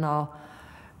siúlaige ná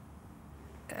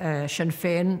Sinn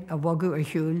Féin a bhagu ar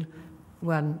hiúl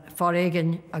when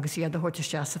fáréigean agus iad a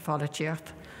thuirteiste sa fála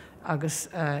tíocht agus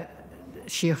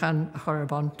Siochain a chur ar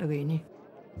bant a ghaoine.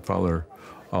 Father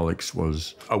Alex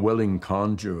was a willing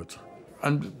conduit.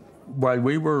 And while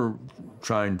we were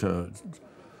trying to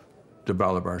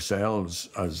develop ourselves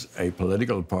as a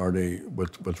political party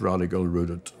with radical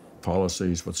rooted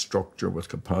policies, with structure, with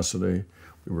capacity,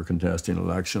 we were contesting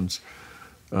elections,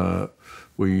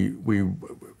 we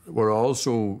were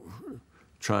also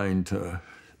trying to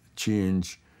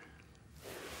change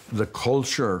the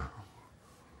culture,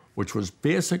 which was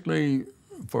basically,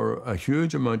 for a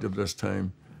huge amount of this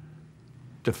time,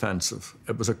 defensive.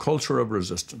 It was a culture of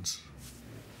resistance.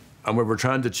 And we were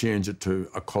trying to change it to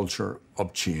a culture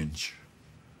of change.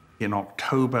 In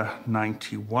October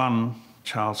 '91,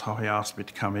 Charles Haughey asked me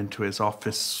to come into his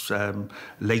office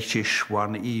late-ish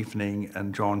one evening,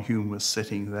 and John Hume was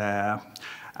sitting there,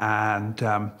 and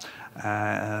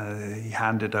he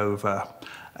handed over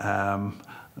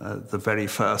the very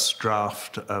first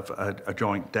draft of a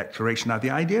joint declaration. Now, the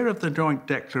idea of the joint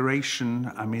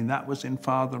declaration, I mean, that was in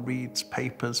Father Reid's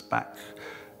papers back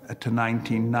to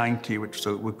 1990, which was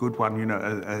a good one, you know,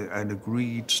 an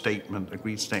agreed statement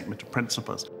of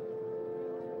principles.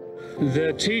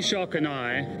 The Taoiseach and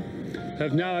I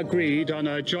have now agreed on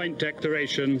a joint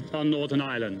declaration on Northern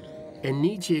Ireland. In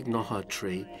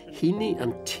 1993, Heaney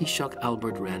and Taoiseach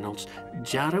Albert Reynolds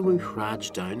jarawu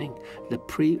Raj Downing, the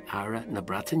pre-Ara na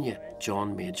Bretagne,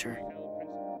 John Major.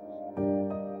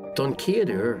 Don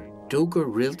Céad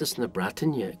Dógur rialtas na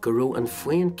Bretagne gurú an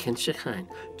Fuin Kinsechain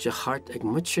de hart ag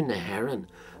muir na Héireann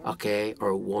ach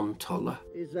ar one tulla.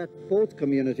 Is that both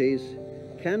communities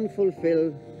can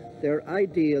fulfill their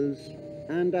ideals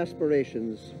and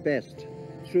aspirations best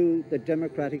through the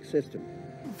democratic system.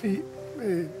 The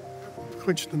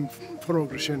question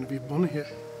progression we won here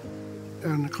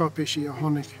and copy a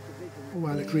honey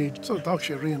Alec Reid so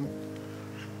actually ran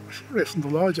the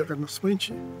larger and the swinch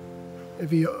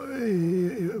if you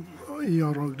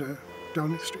are on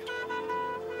Downing Street.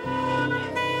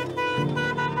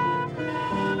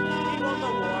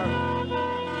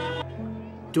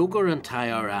 Dógur an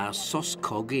taire sos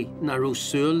cogi na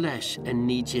rúsúil leis in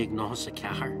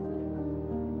 1994.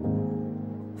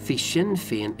 Bhí Sinn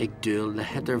Féin ag dúil le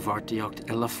heidirbhartaíocht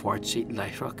ile fórsaí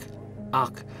leithreach,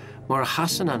 ach mar a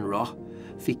hasan an roth,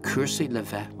 bhí cuasaí le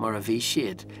bheith mar a bhí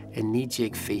siad in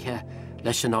 1920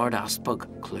 leis an ard aspag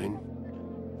clún.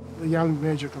 The young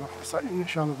major go in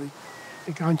Shanley,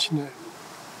 I can't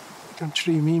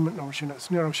tree movement now, she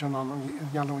knows near Shan on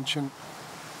yellow and chin.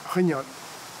 Hanyard,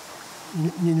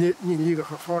 ni liga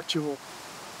her fortune,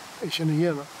 is in a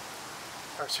year.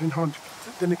 I seen hunt,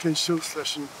 then it came so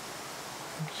session.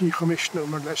 He commissioner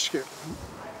Merleske,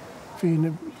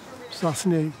 Finn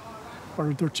Sassney,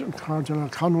 or Dutch and Cardinal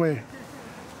Conway,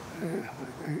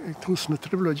 a Tusna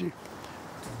trilogy,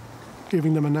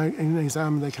 giving them an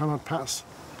exam they cannot pass.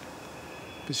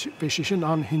 Beshishin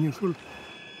on Hinukul.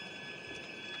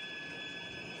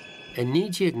 In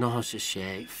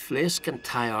 1996, Flesk and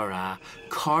Tyra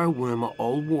car wurma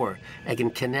all war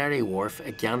again Canary Wharf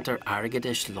against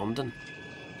Argadish London.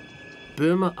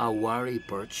 Burma a wari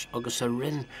birch agus a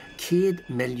rin £1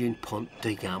 million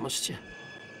de gamastje.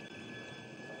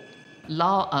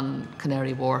 Lá an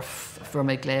Canary Wharf for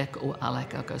me gléic ó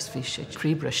Alec agus bhí sé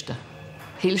críbriste.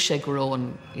 Híl sé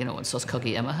gróin, an sos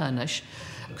cogaí imethe inis.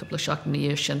 Couple of shock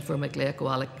me sin for me gléic ó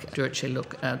Alec dúirt sé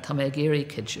look tá mé géirí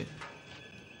kidú.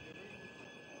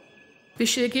 Bhí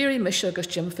sé géirí mis agus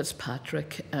Jim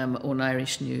Fitzpatrick on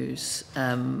Irish News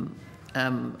a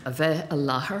bheith a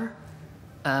láthair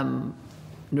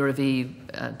nuair a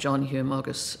bhí John Hume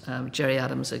agus Jerry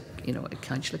Adams ag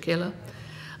caint le céile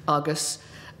agus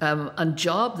An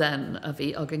job then a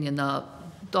bhí agan na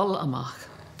dul amach,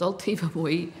 dul tíomh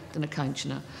mui den na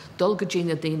cainteanna, dul go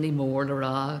dtíine daoine mór le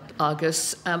rá,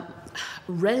 agus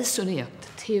réasúnaíocht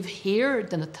tíomh hir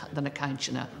den na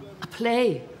cainteanna, a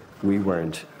play. We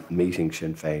weren't meeting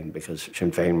Sinn Féin because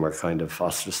Sinn Féin were kind of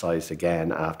ostracised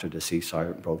again after the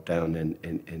ceasefire broke down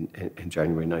in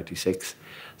January '96.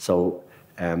 So,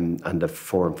 and the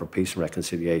Forum for Peace and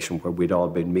Reconciliation, where we'd all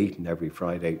been meeting every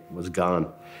Friday, was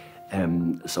gone.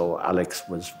 So Alex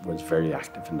was very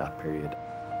active in that period.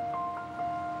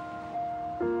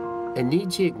 In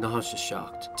nídíag náthas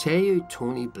seacht, téú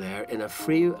Tony Blair ina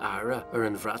phríú ara ar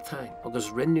an bhreatáin agus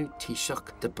rinneú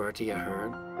Taoiseach de Bertie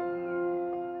Ahern.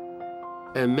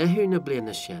 In methú na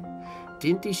bliana sin,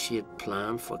 díntaí siad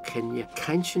plán fo cinne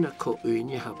cainteanna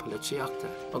co-únithe políteachta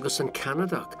agus in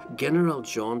Canadach General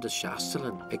John de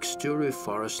Chastelain ag stúrú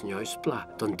Forras Neusbla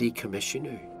don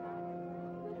decommissionú.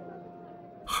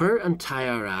 Chur an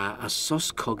taire a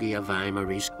sus cogaí a bhaim a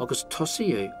rís agus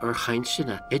tosaíú ar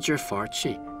chainteanna idir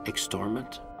fartí ag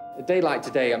Stormont. A day like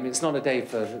today, I mean, it's not a day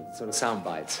for sort of sound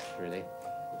bites, really.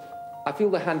 I feel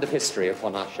the hand of history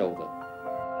upon our shoulder.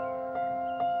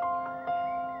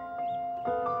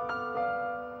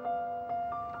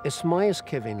 Is mai is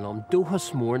cibhinn lom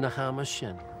dúchas mór na hamas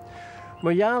sin.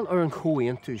 Marall ar an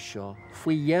chóíonn tú seo,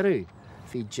 faoi dhearú,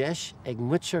 faoi deis ag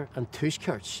muir an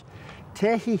túisceart.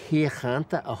 Tá hí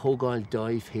héachanta a thógáil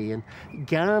dóibh héan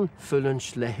gan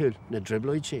fullans lethúil na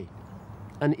driblóidí.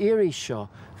 An éirí seo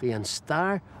bhí an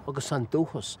stair agus an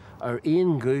dúchas ar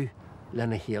aon gú le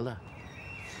na héile.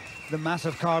 The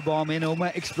massive car bomb in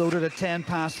Omagh exploded at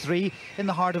 3:10 in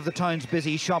the heart of the town's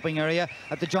busy shopping area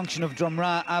at the junction of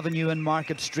Drumragh Avenue and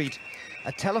Market Street.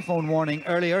 A telephone warning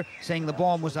earlier saying the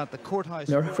bomb was at the courthouse.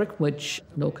 Nor frickmuid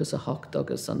nógus a hocht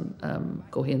agus an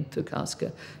go hen tú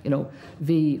casca. You know,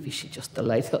 bhí sé just a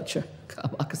leithiltir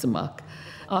agus amach.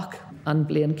 Ach an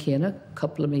blian céine,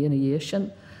 couple of million a year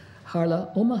sin, Harla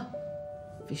Omagh.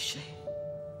 Bhí sé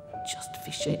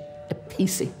a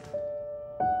písí.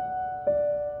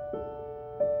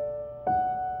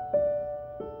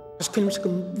 As cuims go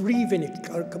rivinnig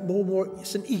ar mór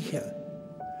is an ihe.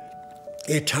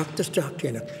 Teachtas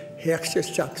deachtainach,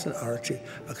 heachtas Jackson Archie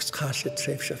agus chaise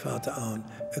tréimh se fada an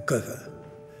a gofa.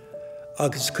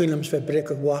 Agus cuilams bheith bric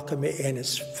a waka me in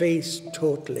his face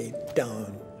totally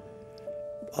down.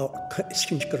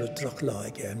 Skins gur a droch lá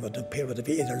again, but an pair would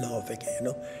be either love again, you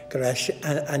know, Garash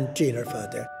and Jeaner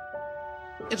father.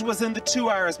 It was in the 2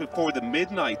 hours before the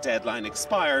midnight deadline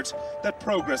expired that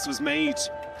progress was made.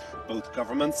 Both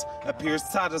governments appear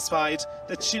satisfied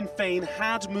that Sinn Féin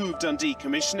had moved on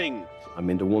decommissioning. I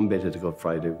mean, the one bit of the Good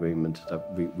Friday Agreement that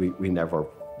we never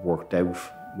worked out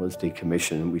was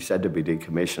decommissioning. We said to be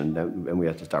decommissioned, and we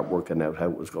had to start working out how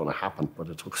it was going to happen, but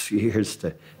it took years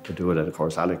to do it, and of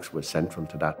course Alex was central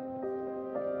to that.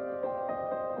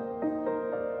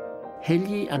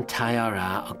 Hilly an taire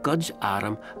a gudge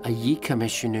aram a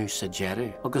decommissionú sa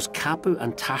Jeru, agus capu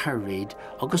an Sagairt Reid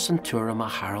agus an tuaram a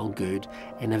Harold Good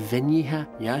in a vinnihe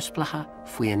Neusblacha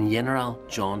faoi an General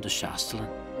John de Chastelain.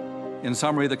 In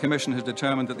summary, the Commission has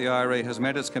determined that the IRA has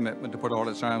met its commitment to put all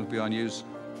its arms beyond use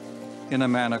in a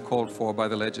manner called for by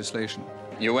the legislation.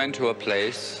 You went to a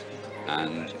place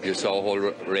and you saw a whole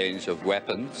range of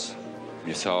weapons.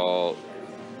 You saw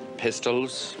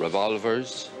pistols,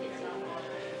 revolvers.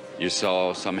 You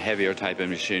saw some heavier type of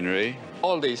machinery.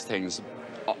 All these things,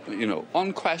 you know,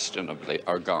 unquestionably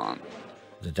are gone.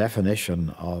 The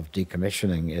definition of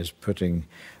decommissioning is putting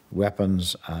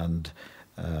weapons and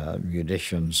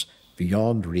munitions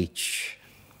beyond reach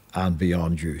and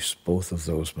beyond use. Both of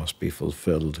those must be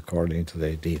fulfilled according to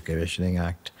the Decommissioning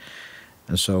Act.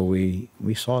 And so we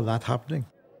saw that happening.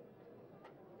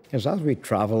 Because as we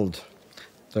travelled,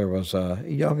 there was a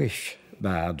youngish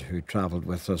lad who travelled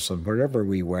with us, and wherever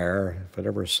we were,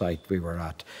 whatever site we were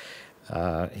at,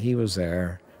 he was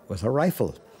there with a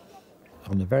rifle.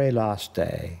 On the very last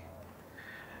day,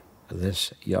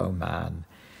 this young man,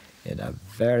 in a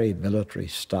very military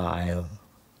style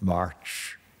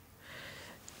march,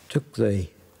 took the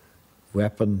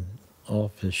weapon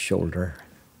off his shoulder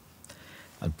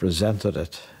and presented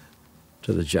it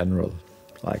to the general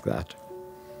like that.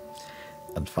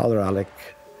 And Father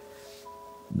Alec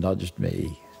nudged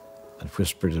me and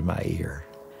whispered in my ear,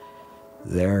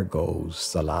 "There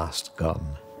goes the last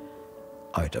gun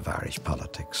out of Irish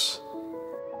politics."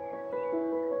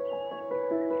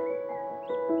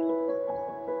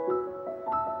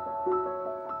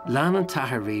 Lán an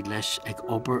Sagairt Reid leis ag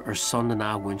obair ar son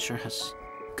na winterhas.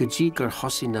 Go dtí gur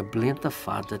thosaí na blianta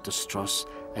fada de stras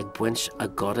ag buint a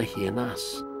god a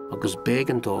héanas, agus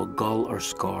bégan dó gol ar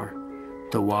scór,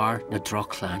 de war na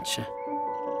droch chláinte.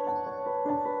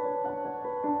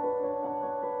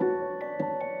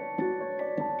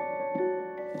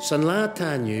 San lá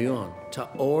tá nniuán tá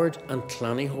ord an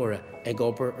clanníthóra ag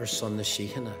obair ar son na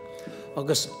síochanna,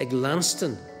 agus ag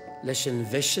Lanston leis an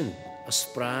bhisean a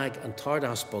sprág an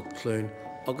tardáspog clún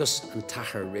agus an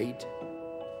Sagairt Reid.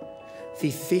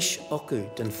 Bhí fis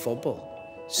acu den phobal,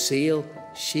 síl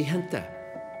síochananta,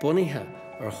 bunaithe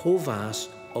ar chomhás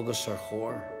agus ar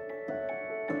chóir.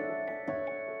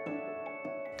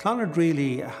 Clonard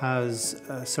really has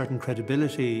a certain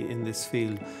credibility in this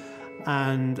field,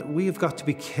 and we have got to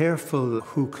be careful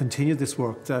who continue this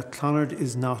work, that Clonard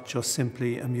is not just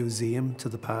simply a museum to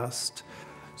the past.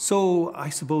 So I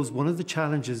suppose one of the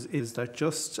challenges is that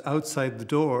just outside the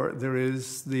door there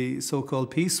is the so-called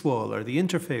peace wall or the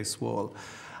interface wall.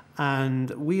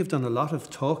 And we have done a lot of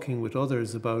talking with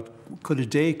others about could a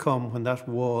day come when that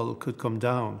wall could come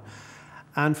down.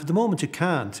 And for the moment it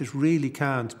can't, it really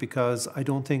can't, because I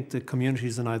don't think the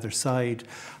communities on either side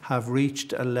have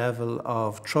reached a level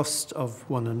of trust of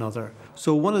one another.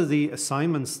 So one of the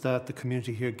assignments that the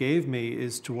community here gave me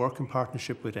is to work in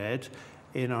partnership with Ed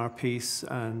in our Peace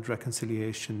and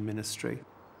Reconciliation Ministry.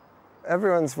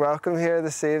 Everyone's welcome here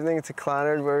this evening to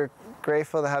Clonard. We're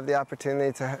grateful to have the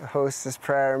opportunity to host this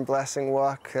prayer and blessing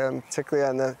walk, particularly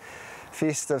on the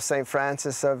Feast of St.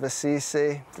 Francis of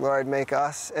Assisi. Lord, make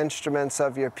us instruments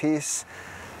of your peace.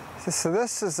 So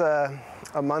this is a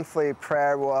monthly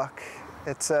prayer walk.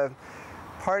 It's a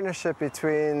partnership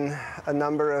between a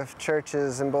number of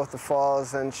churches in both the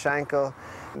Falls and Shankill.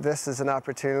 This is an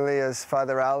opportunity, as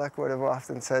Father Alec would have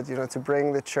often said, you know, to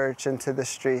bring the church into the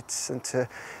streets and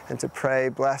to pray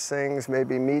blessings,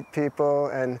 maybe meet people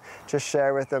and just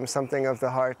share with them something of the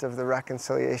heart of the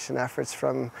reconciliation efforts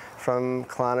from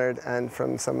Clonard and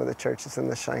from some of the churches in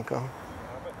the Shankill.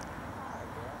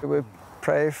 We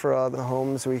pray for all the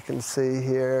homes we can see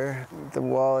here. The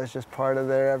wall is just part of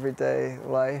their everyday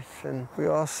life, and we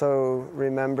also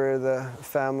remember the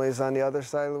families on the other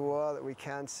side of the wall that we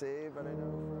can't see, but I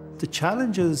know. The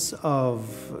challenges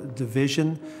of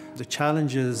division, the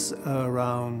challenges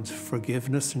around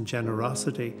forgiveness and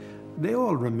generosity, they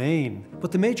all remain.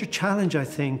 But the major challenge, I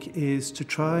think, is to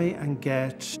try and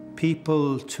get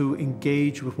people to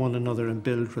engage with one another and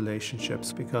build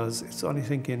relationships, because it's only, I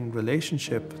think, in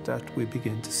relationship that we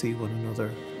begin to see one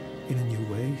another in a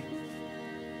new way.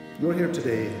 You're here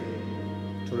today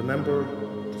to remember,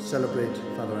 to celebrate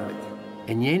Father Alec.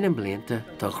 In dhéanam blianta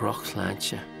do ghroch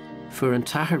sláinte, fuair an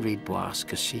Sagairt Reid buas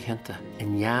go síochananta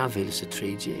in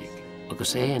 2013,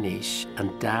 agus é aníos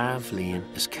an 10 bhliain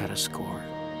is ceithre scór.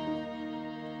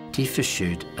 Dífa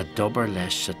siúd a d'obair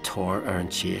leis a tóir ar an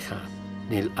Siochain,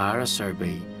 níl aras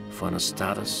arbaí fan a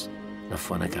status na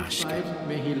fan a gasca.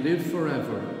 May he live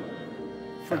forever.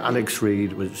 Alec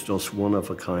Reid was just one of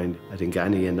a kind. I think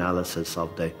any analysis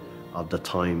of the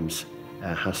times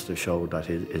has to show that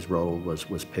his role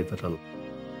was pivotal.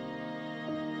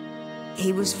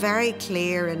 He was very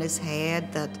clear in his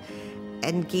head that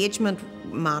engagement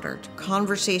mattered,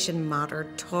 conversation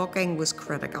mattered, talking was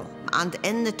critical. And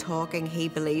in the talking, he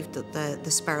believed that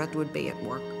the Spirit would be at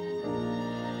work.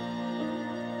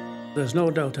 There's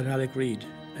no doubt that Alec Reid,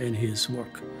 in his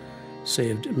work,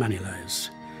 saved many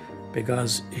lives,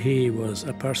 because he was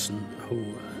a person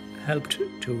who helped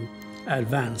to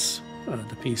advance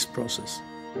the peace process.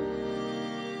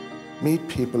 Meet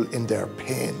people in their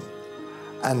pain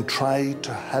and try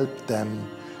to help them,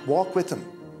 walk with them,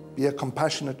 be a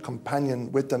compassionate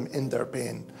companion with them in their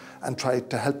pain, and try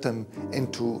to help them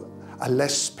into a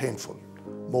less painful,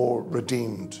 more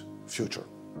redeemed future.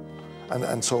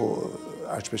 And so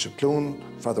Archbishop Clune,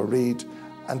 Father Reid,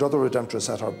 and other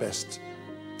Redemptorists at our best,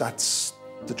 that's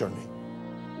the journey.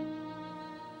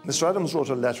 Mr. Adams wrote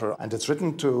a letter, and it's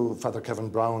written to Father Kevin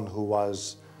Brown, who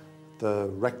was the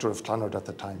rector of Clonard at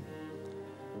the time.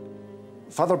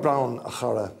 Father Brown,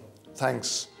 Achara,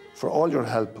 thanks for all your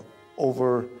help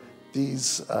over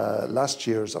these last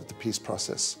years of the peace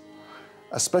process.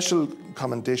 A special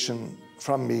commendation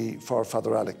from me for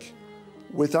Father Alec.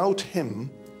 Without him,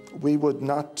 we would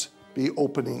not be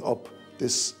opening up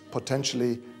this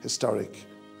potentially historic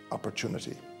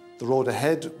opportunity. The road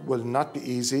ahead will not be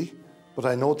easy, but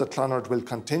I know that Clonard will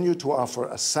continue to offer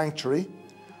a sanctuary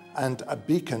and a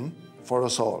beacon for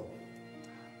us all.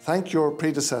 Thank your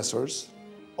predecessors,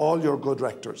 all your good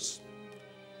rectors.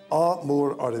 Á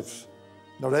mór oribh,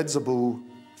 na Red Zabu,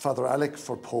 Father Alec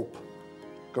for Pope,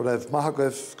 go raibh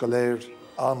maithagibh go léir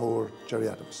á mór Jerry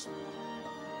Adams.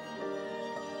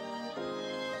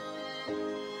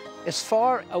 Is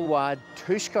far a wad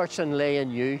tuisgart an lei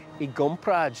aniu I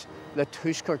gumprad le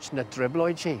tuisgart na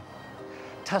dribloidji.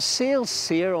 Ta sail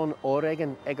sear on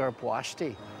Oregon egar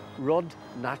boasti, rud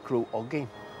nacro oggi.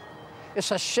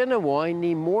 Is a sin a wine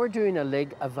ni more doing a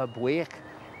leg of a buick,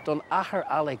 don achar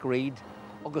Alec Reid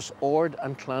agus ord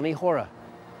an clanny hora,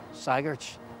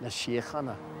 Sagairt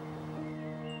Siochain.